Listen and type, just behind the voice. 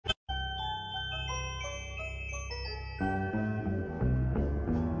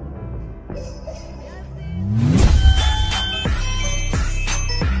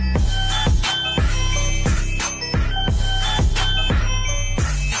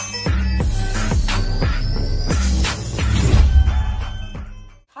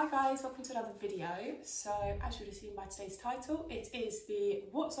video. So as you would have seen by today's title, it is the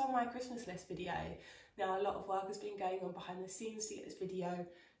What's on my Christmas list video. Now a lot of work has been going on behind the scenes to get this video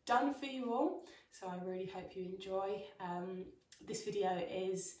done for you all, so I really hope you enjoy. This video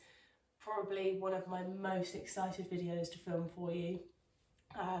is probably one of my most excited videos to film for you.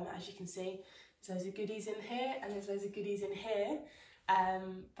 As you can see, there's loads of goodies in here and there's loads of goodies in here,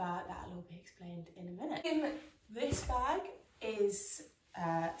 but that'll all be explained in a minute. In this bag is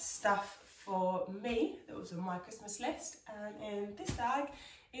stuff for me that was on my Christmas list, and in this bag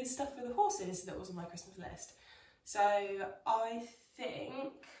is stuff for the horses that was on my Christmas list. So I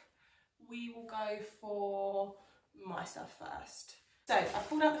think we will go for my stuff first. So I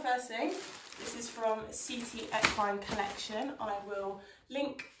pulled out the first thing. This is from Equine Collection. I will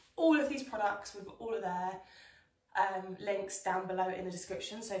link all of these products with all of their links down below in the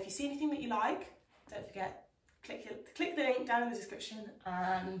description. So if you see anything that you like, don't forget, click the link down in the description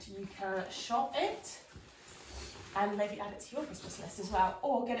and you can shop it and maybe add it to your Christmas list as well,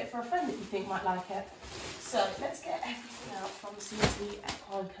 or get it for a friend that you think might like it. So let's get everything out from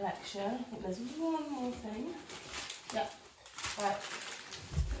Equine Collection. I think there's one more thing. Yep. Right,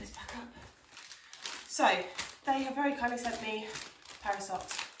 put this back up. So they have very kindly sent me a pair of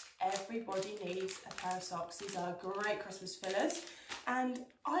socks. Everybody needs a pair of socks. These are great Christmas fillers, and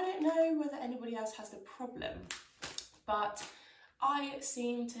I don't know whether anybody else has the problem, but I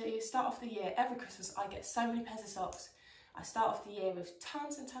seem to start off the year, every Christmas I get so many pairs of socks. I start off the year with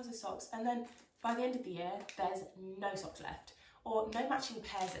tons and tons of socks, and then by the end of the year there's no socks left, or no matching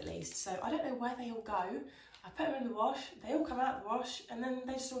pairs at least. So I don't know where they all go. I put them in the wash, they all come out of the wash, and then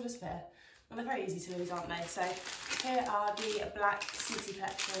they just all disappear. And they're very easy to lose, aren't they? So here are the black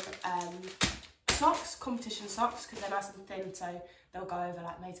Collection socks, competition socks, because they're nice and thin, so they'll go over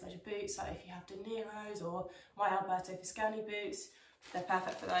like made to measure boots. So if you have De Niro's or my Alberto Fiscani boots, they're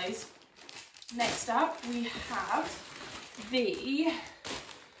perfect for those. Next up we have the,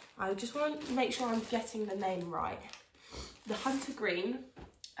 I just want to make sure I'm getting the name right, the Hunter Green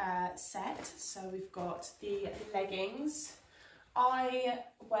set. So we've got the leggings. I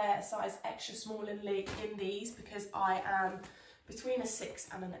wear a size extra small in these because I am between a 6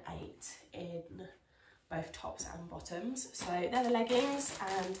 and an 8 in both tops and bottoms. So they're the leggings,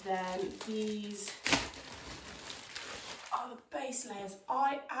 and then these are the base layers.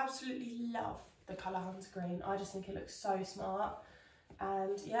 I absolutely love the colour Hunter Green. I just think it looks so smart.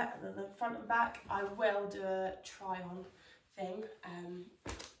 And yeah, and then the front and back, I will do a try on thing.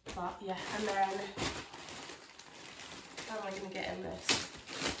 But yeah, and then how am I going to get in this?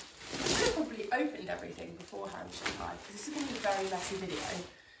 I could have probably opened everything beforehand, shouldn't I? Because this is going to be a very messy video.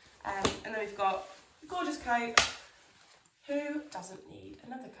 And then we've got a gorgeous coat. Who doesn't need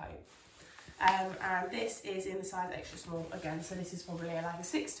another coat? And this is in the size extra small again, so this is probably like a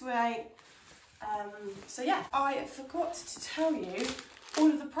 6 to 8. So yeah, I forgot to tell you all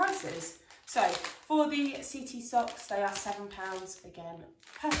of the prices. So for the CT socks, they are £7, again,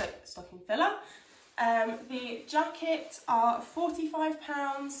 perfect stocking filler. The jackets are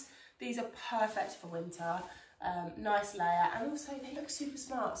 £45. These are perfect for winter. Nice layer, and also they look super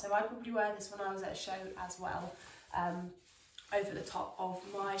smart. So I'd probably wear this when I was at a show as well, over the top of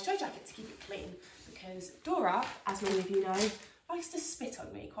my show jacket to keep it clean, because Dora, as many of you know, likes to spit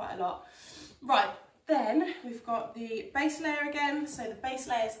on me quite a lot. Right, then we've got the base layer again. So the base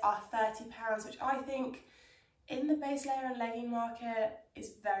layers are £30, which I think in the base layer and legging market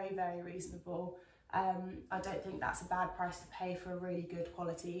is very, very reasonable. I don't think that's a bad price to pay for a really good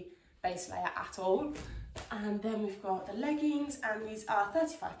quality base layer at all. And then we've got the leggings, and these are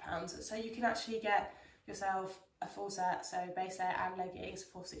 £35. So you can actually get yourself a full set, so base layer and leggings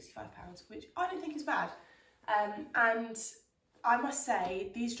for £65, which I don't think is bad. And I must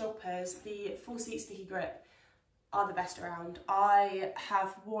say, these droppers, the full seat sticky grip, are the best around. I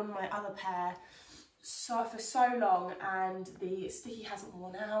have worn my other pair for so long, and the sticky hasn't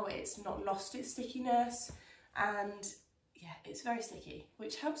worn out. It's not lost its stickiness, and yeah, it's very sticky,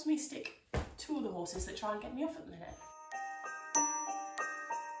 which helps me stick to all the horses that try and get me off at the minute.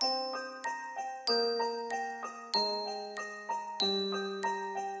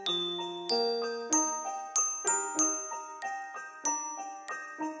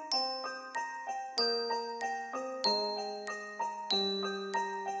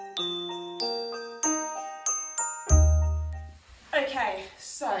 Okay,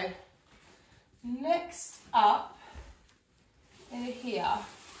 so next up in here,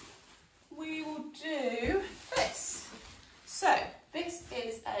 we will do this. So this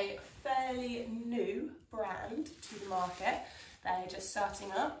is a fairly new brand to the market. They're just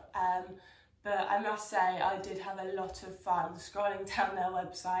starting up, but I must say I did have a lot of fun scrolling down their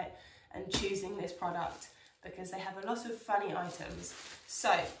website and choosing this product because they have a lot of funny items.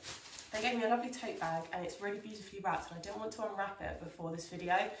 So they gave me a lovely tote bag and it's really beautifully wrapped, and I didn't want to unwrap it before this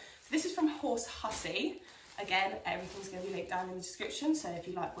video. So this is from Hussy. Again, everything's going to be linked down in the description, so if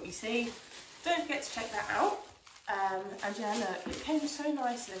you like what you see, don't forget to check that out. And yeah, look, it came so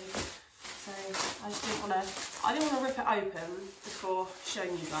nicely. So I just didn't want to rip it open before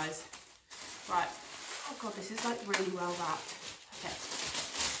showing you guys. Right, oh god, this is like really well wrapped. Okay,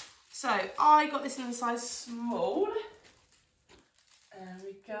 so I got this in the size small, and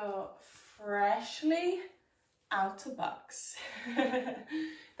we got freshly Outta bucks.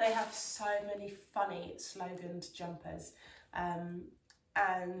 They have so many funny sloganed jumpers,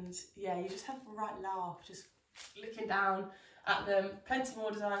 and yeah, you just have a right laugh just looking down at them. Plenty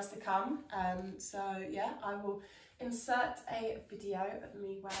more designs to come, so yeah, I will insert a video of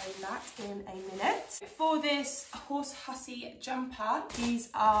me wearing that in a minute. For this Horse Hussy jumper, these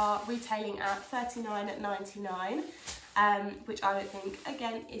are retailing at $39.99, which I don't think,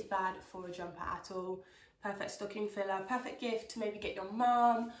 again, is bad for a jumper at all. Perfect stocking filler, perfect gift to maybe get your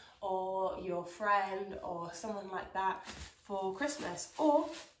mum or your friend or someone like that for Christmas, or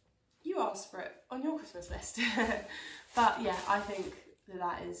you ask for it on your Christmas list. But yeah, I think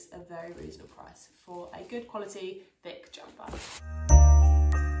that is a very reasonable price for a good quality thick jumper.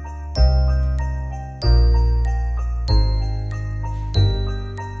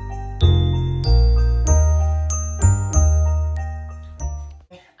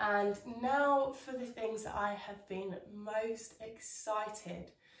 And now for the things that I have been most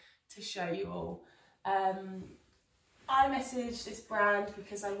excited to show you all. I messaged this brand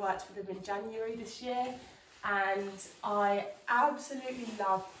because I worked with them in January this year, and I absolutely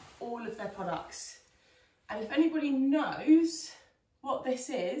love all of their products. And if anybody knows what this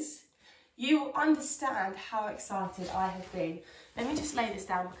is, you will understand how excited I have been. Let me just lay this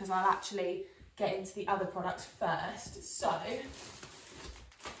down because I'll actually get into the other products first. So,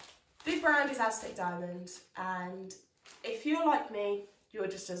 the brand is Aztec Diamond, and if you're like me, you're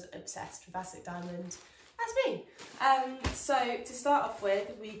just as obsessed with Aztec Diamond as me. So to start off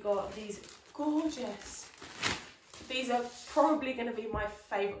with, we got these gorgeous, these are probably going to be my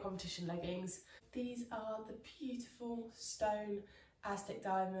favourite competition leggings. These are the beautiful stone Aztec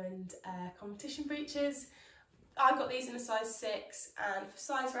Diamond competition breeches. I got these in a size 6, and for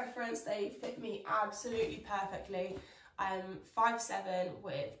size reference, they fit me absolutely perfectly. I'm 5'7"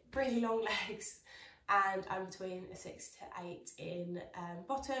 with really long legs, and I'm between a 6 to 8 in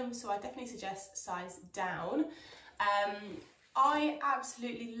bottom, so I definitely suggest size down. I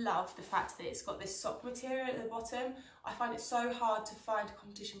absolutely love the fact that it's got this sock material at the bottom. I find it so hard to find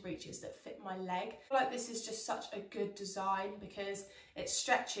competition breeches that fit my leg. I feel like this is just such a good design because it's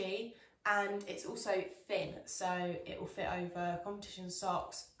stretchy and it's also thin, so it will fit over competition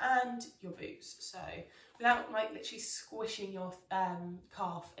socks and your boots, so without like literally squishing your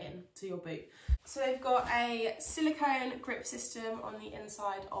calf into your boot. So they've got a silicone grip system on the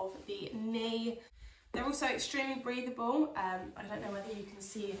inside of the knee. They're also extremely breathable. I don't know whether you can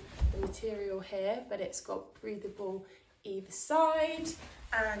see the material here, but it's got breathable either side,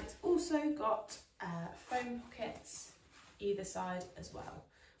 and it's also got foam pockets either side as well,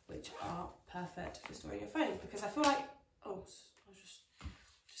 which are perfect for storing your phone, because I feel like, oh, I'll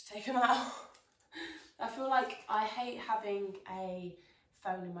just take them out. I feel like I hate having a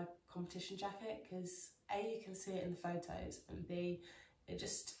phone in my competition jacket because A, you can see it in the photos, and B, it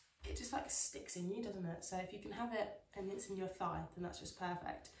just like sticks in you, doesn't it? So if you can have it and it's in your thigh, then that's just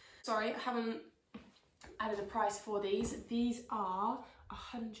perfect. Sorry, I haven't added a price for these. These are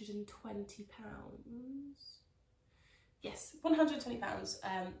 £120. Yes,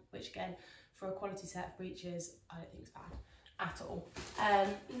 £120, which again, for a quality set of breeches, I don't think it's bad at all.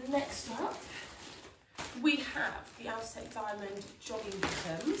 Next up, we have the Aztec Diamond jogging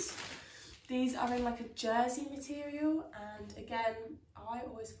bottoms. These are in like a jersey material, and again, I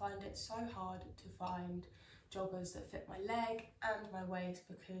always find it so hard to find joggers that fit my leg and my waist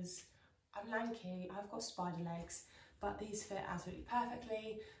because I'm lanky, I've got spider legs, but these fit absolutely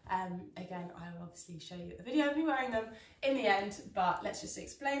perfectly. Again, I will obviously show you a video of me wearing them in the end, but let's just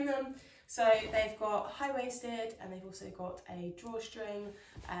explain them. So they've got high-waisted, and they've also got a drawstring.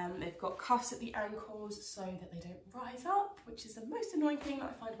 They've got cuffs at the ankles so that they don't rise up, which is the most annoying thing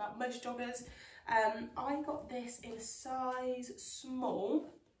that I find about most joggers. I got this in a size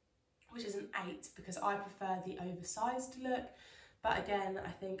small, which is an 8, because I prefer the oversized look. But again,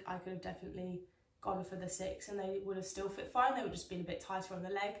 I think I could have definitely gone for the 6 and they would have still fit fine. They would just been a bit tighter on the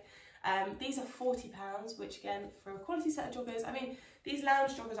leg. These are £40, which again, for a quality set of joggers, I mean, these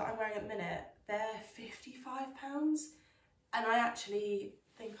lounge joggers that I'm wearing at the minute, they're £55. And I actually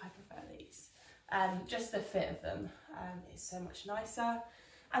think I prefer these. Just the fit of them is so much nicer,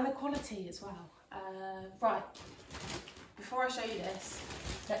 and the quality as well. Right, before I show you this,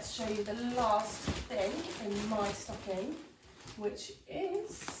 let's show you the last thing in my stocking, which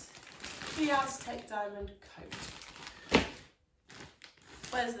is the Aztec diamond coat.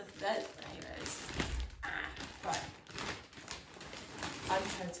 Where's the thread? Here it is. Right. I'm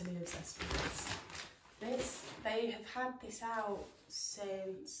totally obsessed with this. They have had this out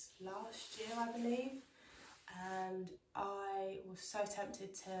since last year, I believe, and I was so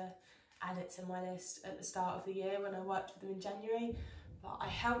tempted to add it to my list at the start of the year when I worked with them in January, but I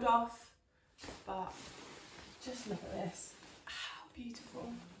held off. But just look at this, how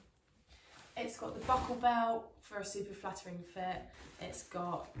beautiful. It's got the buckle belt for a super flattering fit. It's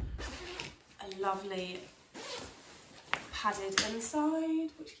got a lovely padded inside,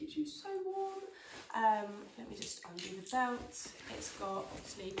 which keeps you so warm. Let me just undo the belt. It's got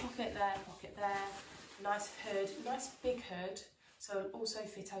obviously pocket there, nice hood, nice big hood, so it'll also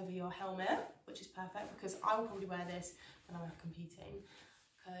fit over your helmet, which is perfect because I will probably wear this when I'm competing,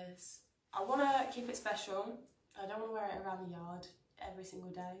 because I want to keep it special. I don't want to wear it around the yard every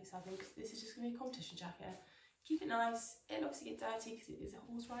single day, so I think this is just going to be a competition jacket. Keep it nice. It'll obviously get dirty because it is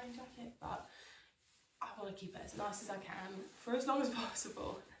a horse riding jacket, but I want to keep it as nice as I can for as long as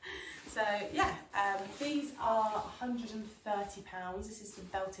possible. So yeah, these are £130. This is the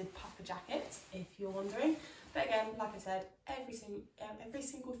belted puffer jacket, if you're wondering. But again, like I said, every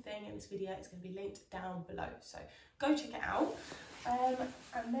single thing in this video is going to be linked down below, so go check it out. And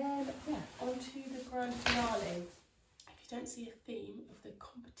then yeah, on to the grand finale. If you don't see a theme of the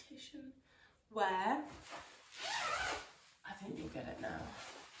competition wear, I think you'll get it now.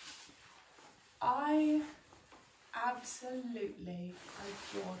 I absolutely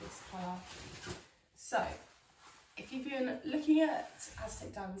adore this colour. So, if you've been looking at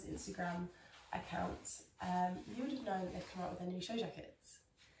Aztec Diamond's Instagram account, you would have known that they've come out with their new show jackets.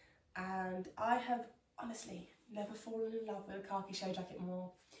 And I have honestly never fallen in love with a khaki show jacket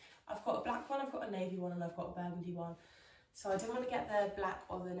more. I've got a black one, I've got a navy one, and I've got a burgundy one. So I didn't want to get the black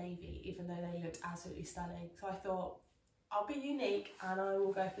or the navy, even though they looked absolutely stunning. So I thought, I'll be unique and I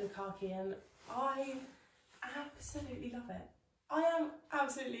will go for the khaki, and I absolutely love it. I am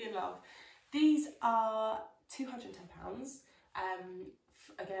absolutely in love. These are £210.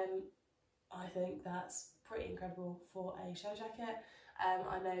 Again, I think that's pretty incredible for a show jacket.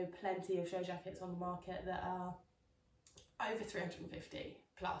 I know plenty of show jackets on the market that are over 350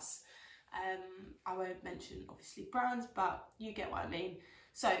 plus. I won't mention obviously brands, but you get what I mean.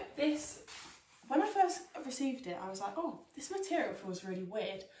 So this, when I first received it, I was like, oh, this material feels really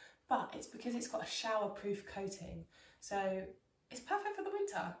weird, but it's because it's got a shower-proof coating. So it's perfect for the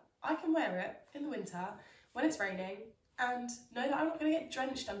winter. I can wear it in the winter when it's raining and know that I'm not going to get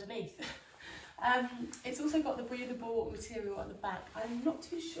drenched underneath. It's also got the breathable material at the back. I'm not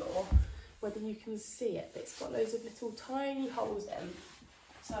too sure whether you can see it, but it's got loads of little tiny holes in,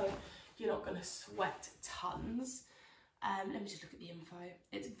 so you're not going to sweat tons. Let me just look at the info.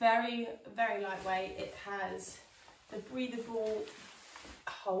 It's very, very lightweight. It has the breathable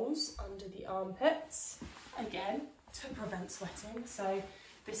holes under the armpits, again, to prevent sweating. So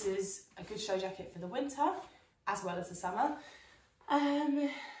this is a good show jacket for the winter as well as the summer.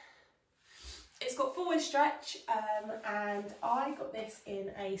 It's got full-waist stretch, and I got this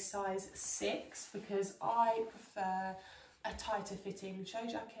in a size 6 because I prefer a tighter fitting show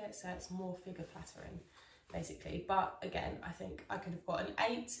jacket, so it's more figure flattering basically. But again, I think I could have got an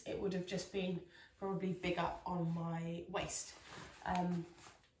 8. It would have just been probably bigger on my waist.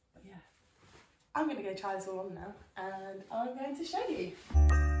 But yeah, I'm going to go try this all on now and I'm going to show you.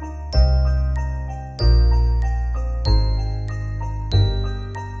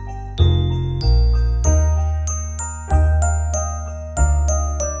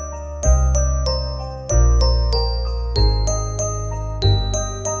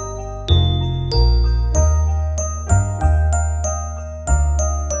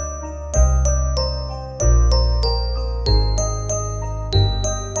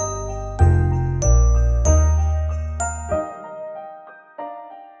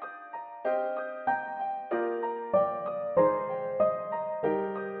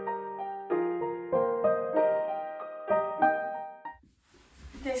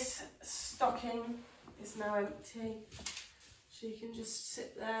 This stocking is now empty, so you can just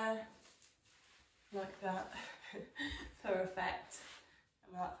sit there like that for effect.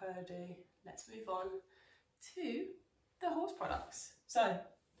 And without further ado, let's move on to the horse products. So,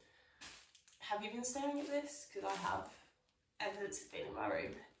 have you been staring at this? Because I have, ever since it's been in my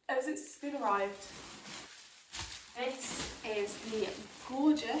room. Ever since it's been arrived, This is the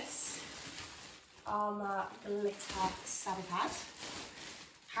gorgeous ARMA glitter Saddlepad.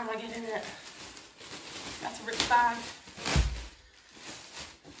 How do I get in it? That's a rich bag.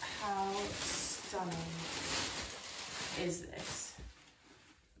 How stunning is this?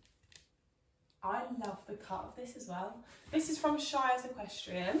 I love the cut of this as well. This is from Shires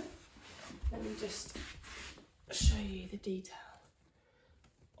Equestrian. Let me just show you the detail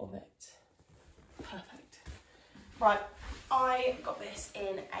of it. Perfect. Right, I got this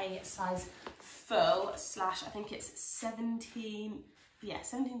in a size full slash, I think it's 17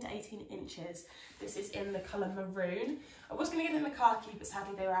 to 18 inches. This is in the colour Maroon. I was going to get it in the Khaki, but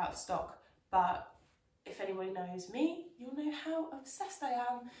sadly they were out of stock. But if anybody knows me, you'll know how obsessed I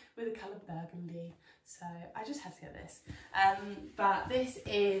am with the colour Burgundy. So I just had to get this. But this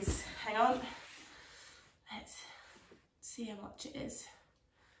is, hang on, let's see how much it is.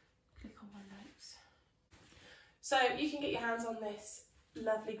 Click on my notes. So you can get your hands on this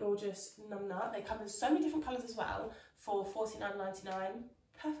lovely, gorgeous numnut. They come in so many different colours as well for $49.99.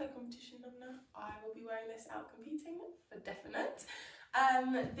 Perfect competition numnut. I will be wearing this out competing for definite.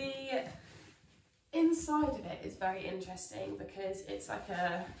 The inside of it is very interesting because it's like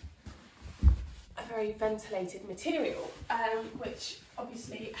a very ventilated material, which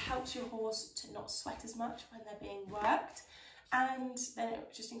obviously helps your horse to not sweat as much when they're being worked, and then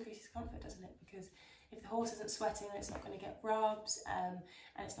it just increases comfort, doesn't it? Because if the horse isn't sweating, then it's not going to get rubs, and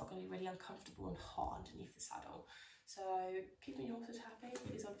it's not going to be really uncomfortable and hot underneath the saddle. So keeping your horses happy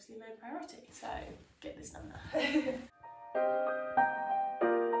is obviously the main priority. So get this done now.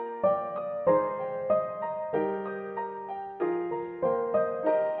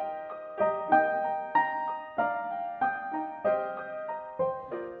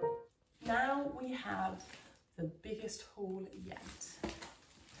 Now we have the biggest haul yet.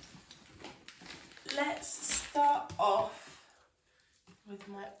 Let's start off with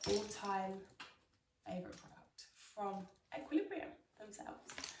my all-time favourite product from Equilibrium themselves.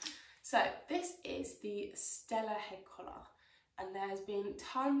 So this is the Stellar Headcollar, and there has been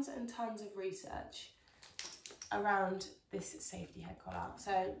tons and tons of research around this safety head collar.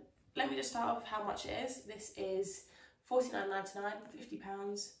 So let me just start off with how much it is. This is $49.99,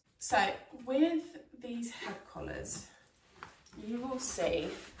 £50. So with these head collars, you will see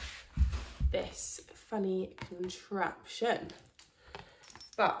this funny contraption.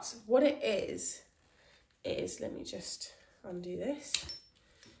 But what it is, let me just undo this,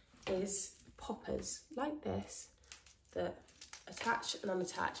 is poppers like this that attach and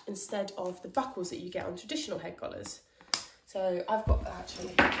unattach instead of the buckles that you get on traditional head collars. So I've got a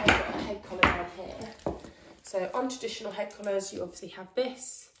head collar down here. So on traditional head collars, you obviously have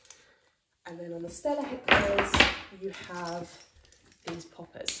this, and then on the Stellar head collars, you have these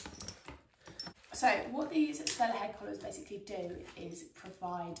poppers. So what these Stellar head collars basically do is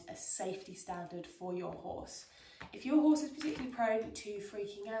provide a safety standard for your horse. If your horse is particularly prone to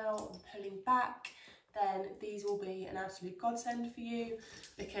freaking out and pulling back, then these will be an absolute godsend for you,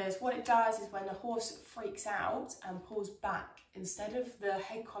 because what it does is when the horse freaks out and pulls back, instead of the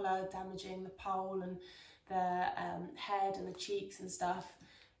head collar damaging the pole and the head and the cheeks and stuff,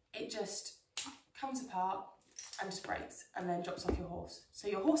 it just comes apart and just breaks and then drops off your horse. So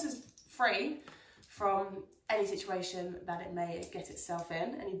your horse is free from any situation that it may get itself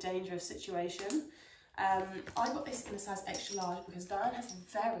in, any dangerous situation. I got this in a size extra large because Diane has a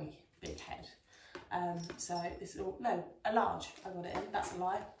very big head. So this is all, no, a large I got it in, that's a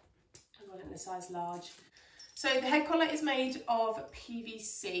lie. I got it in a size large. So the head collar is made of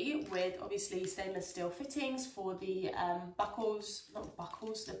PVC with obviously stainless steel fittings for the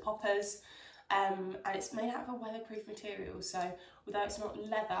the poppers, and it's made out of a weatherproof material. So although it's not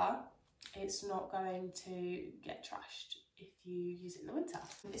leather, it's not going to get trashed if you use it in the winter.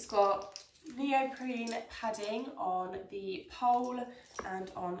 It's got neoprene padding on the pole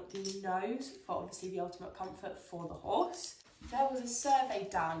and on the nose for obviously the ultimate comfort for the horse. There was a survey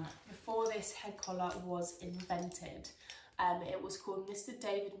done before this head collar was invented. It was called Mr.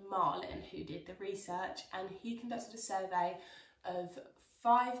 David Marlin who did the research, and he conducted a survey of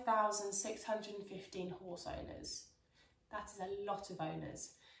 5,615 horse owners. That is a lot of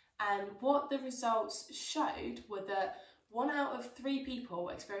owners. And what the results showed were that 1 out of 3 people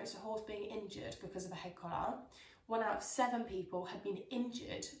experienced a horse being injured because of a head collar. 1 out of 7 people had been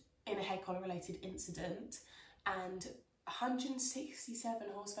injured in a head collar related incident, and 167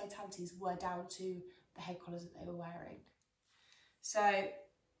 horse fatalities were down to the head collars that they were wearing. So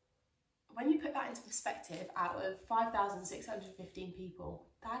when you put that into perspective, out of 5,615 people,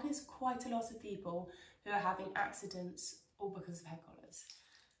 that is quite a lot of people who are having accidents all because of head collars.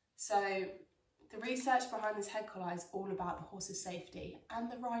 So The research behind this head collar is all about the horse's safety and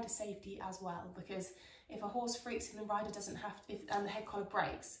the rider's safety as well, because if a horse freaks and the rider doesn't have to, and the head collar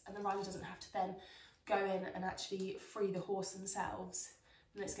breaks and the rider doesn't have to then go in and actually free the horse themselves,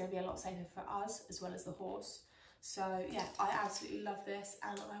 then it's going to be a lot safer for us as well as the horse. So yeah, I absolutely love this,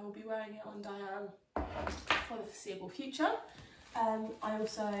 and I will be wearing it on Diane for the foreseeable future. I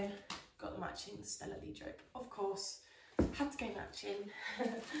also got the matching Stella Leadrope, of course. Had to go matching.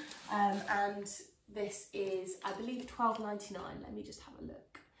 And this is, I believe, £12.99. Let me just have a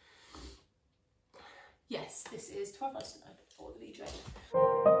look. Yes, this is £12.99 for the Leadrope.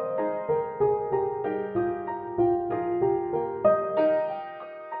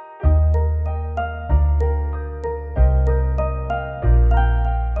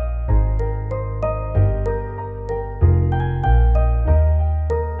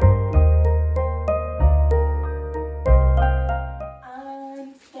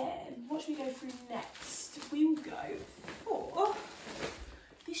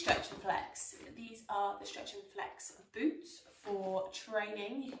 These are the Stretch&Flex boots for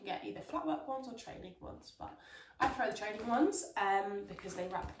training. You can get either flat work ones or training ones, but I prefer the training ones because they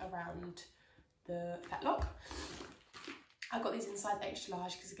wrap around the fetlock. I got these inside the extra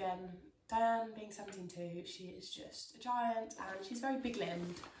large because, again, Diane being 17.2, she is just a giant and she's very big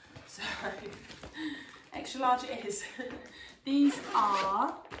limbed, so extra large it is. These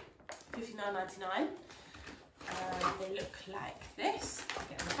are £59.99. And they look like this. I'll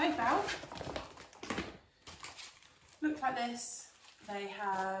get them both out. Look like this. They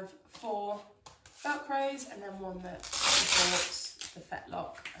have 4 velcros and then one that supports the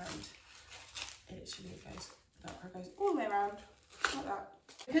fetlock, and it literally goes, the velcro goes all the way around like that.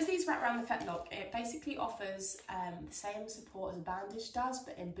 Because these wrap around the fetlock, it basically offers the same support as a bandage does,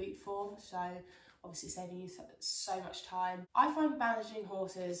 but in boot form, so obviously saving you so much time. I find bandaging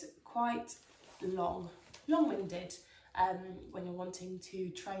horses quite long-winded when you're wanting to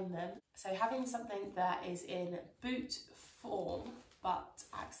train them. So having something that is in boot form but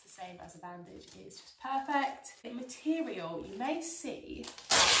acts the same as a bandage is just perfect. The material, you may see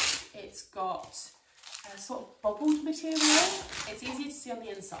it's got a sort of bobbled material. It's easier to see on the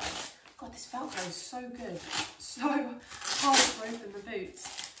inside. God, this Velcro is so good. So hard to open the boots.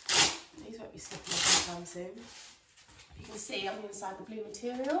 These won't be slipping anytime soon. You can see on the inside the blue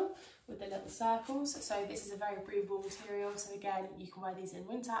material with the little circles. So this is a very breathable material. So again, you can wear these in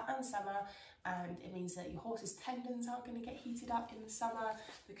winter and summer, and it means that your horse's tendons aren't going to get heated up in the summer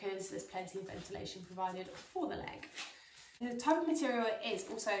because there's plenty of ventilation provided for the leg. The type of material it is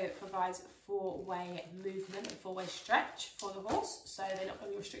also provides 4-way movement and 4-way stretch for the horse. So they're not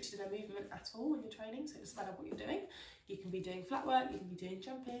going to be restricted in their movement at all when you're training. So it doesn't matter what you're doing. You can be doing flat work, you can be doing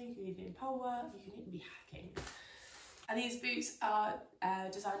jumping, you can be doing pole work, you can even be hacking. And these boots are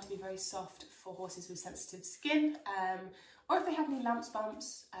designed to be very soft for horses with sensitive skin, or if they have any lumps,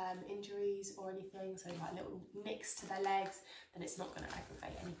 bumps, injuries or anything, so like little nicks to their legs, then it's not going to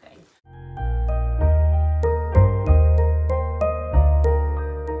aggravate anything.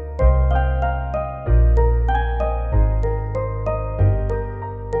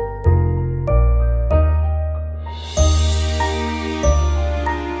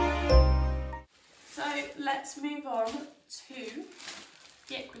 Let's move on to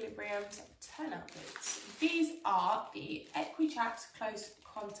the Equilibrium turnout boots. These are the Equi-Chaps close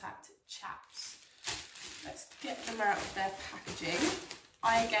contact chaps. Let's get them out of their packaging.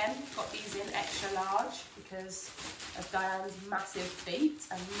 I again got these in extra large because of Diane's massive feet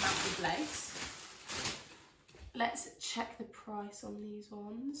and massive legs. Let's check the price on these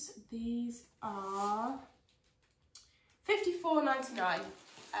ones. These are £54.99.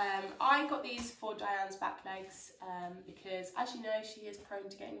 I got these for Diane's back legs because, as you know, she is prone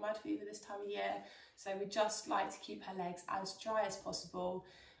to getting mud fever this time of year, so we just like to keep her legs as dry as possible,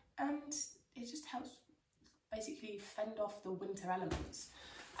 and it just helps basically fend off the winter elements.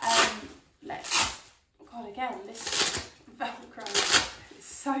 God, again, this Velcro is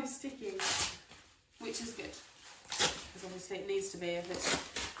so sticky, which is good, because obviously it needs to be if it's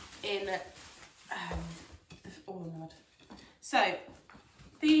in all the mud. So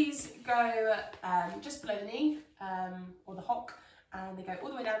these go just below the knee, or the hock, and they go all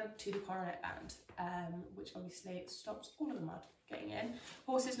the way down to the coronet band, which obviously stops all of the mud getting in.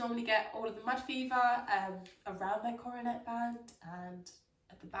 Horses normally get all of the mud fever around their coronet band and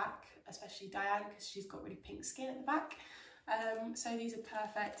at the back, especially Diane, because she's got really pink skin at the back. So these are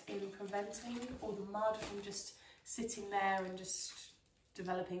perfect in preventing all the mud from just sitting there and just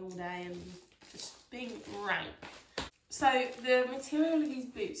developing all day and just being rank. So the material of these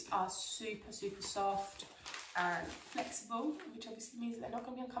boots are super, super soft. and flexible, which obviously means that they're not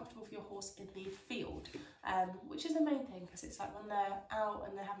going to be uncomfortable for your horse in the field, which is the main thing, because it's like when they're out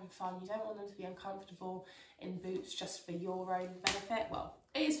and they're having fun, you don't want them to be uncomfortable in boots just for your own benefit. Well,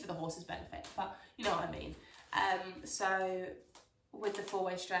 it is for the horse's benefit, but you know what I mean. So with the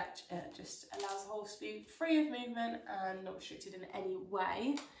 4-way stretch, it just allows the horse to be free of movement and not restricted in any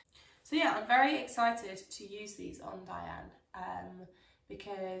way. So yeah, I'm very excited to use these on Diane,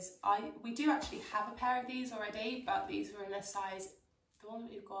 because we do actually have a pair of these already, but these were in a size, the one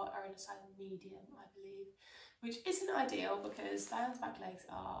that we've got are in a size medium, I believe, which isn't ideal because Diane's back legs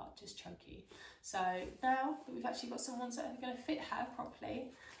are just chunky. So now that we've actually got some ones that are going to fit her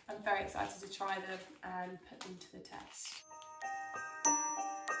properly, I'm very excited to try them and put them to the test.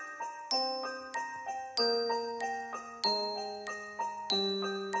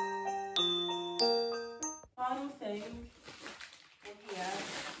 Final thing in here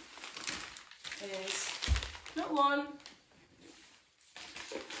is not one,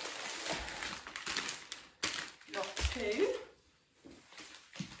 not two,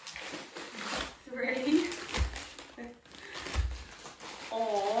 three,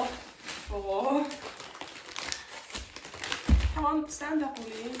 or four. Come on, stand up all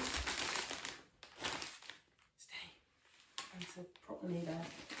you. Stay. And so properly there.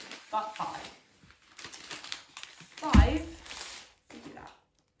 But 5. 5. Do that.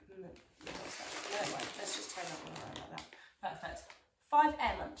 No, let's just turn that one around like that. Perfect. 5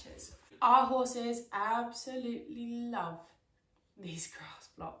 Airmunches. Our horses absolutely love these grass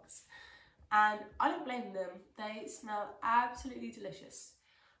blocks, and I don't blame them. They smell absolutely delicious.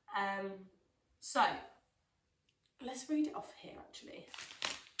 So let's read it off here actually.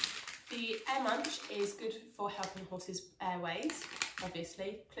 The Airmunch is good for helping horses' airways,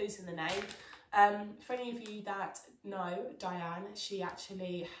 obviously, clues in the name. For any of you that know Diane, she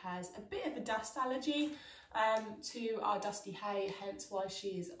actually has a bit of a dust allergy to our dusty hay, hence why she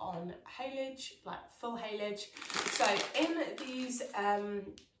is on haylage, like full haylage. So in these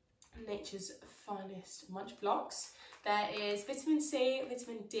Nature's Finest munch blocks, there is vitamin C,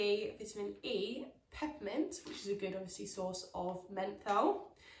 vitamin D, vitamin E, peppermint, which is a good obviously source of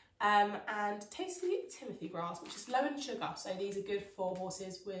menthol, and tasty Timothy grass, which is low in sugar. So these are good for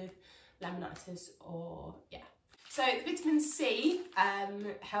horses with laminitis or So the vitamin C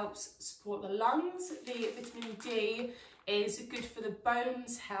helps support the lungs. The vitamin D is good for the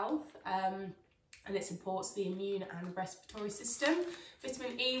bones health, and it supports the immune and respiratory system.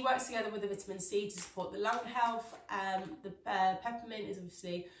 Vitamin E works together with the vitamin C to support the lung health. The peppermint is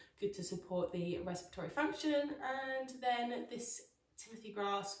obviously good to support the respiratory function, and then this Timothy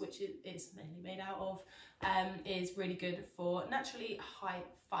grass, which it's mainly made out of, is really good for naturally high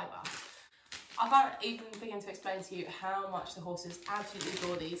fibre. I can't even begin to explain to you how much the horses absolutely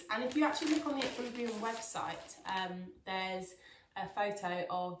adore these. And if you actually look on the Equine website, there's a photo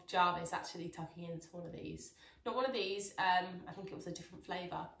of Jarvis actually tucking into one of these. Not one of these, I think it was a different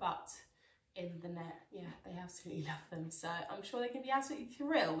flavour, but in the net, yeah, they absolutely love them. So I'm sure they can be absolutely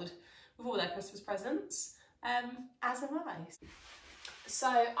thrilled with all their Christmas presents, as am I. So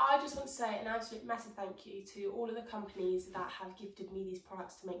I just want to say an absolute massive thank you to all of the companies that have gifted me these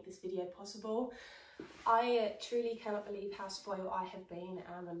products to make this video possible. I truly cannot believe how spoiled I have been,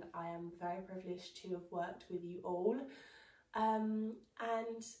 and I am very privileged to have worked with you all. And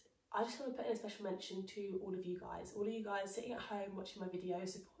I just want to put in a special mention to all of you guys sitting at home watching my videos,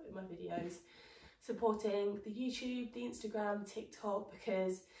 supporting my videos, supporting the YouTube, the Instagram, TikTok,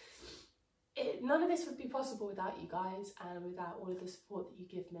 because none of this would be possible without you guys and without all of the support that you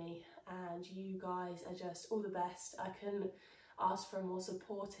give me. And you guys are just all the best. I couldn't ask for a more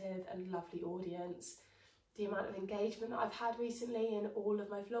supportive and lovely audience. The amount of engagement that I've had recently in all of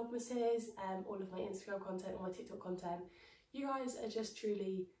my vlogmases, all of my Instagram content, all my TikTok content, you guys are just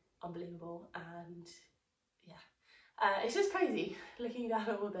truly unbelievable. And yeah, it's just crazy looking down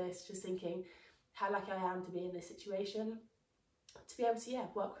at all this, just thinking how lucky I am to be in this situation, to be able to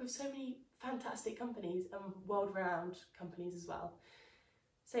work with so many fantastic companies and world-renowned companies as well.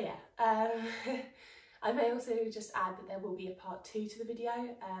 So yeah, I may also just add that there will be a part 2 to the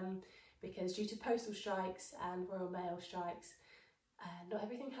video, because due to postal strikes and Royal Mail strikes, not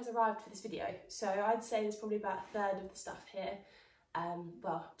everything has arrived for this video. So I'd say there's probably about a third of the stuff here,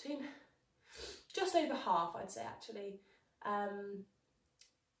 well, between just over half, I'd say actually.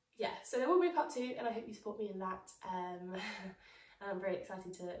 Yeah, so there will be a part 2, and I hope you support me in that. And I'm very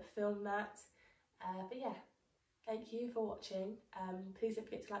excited to film that. But yeah, thank you for watching. Please don't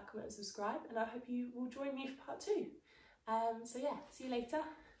forget to like, comment and subscribe, and I hope you will join me for part 2. So yeah, see you later.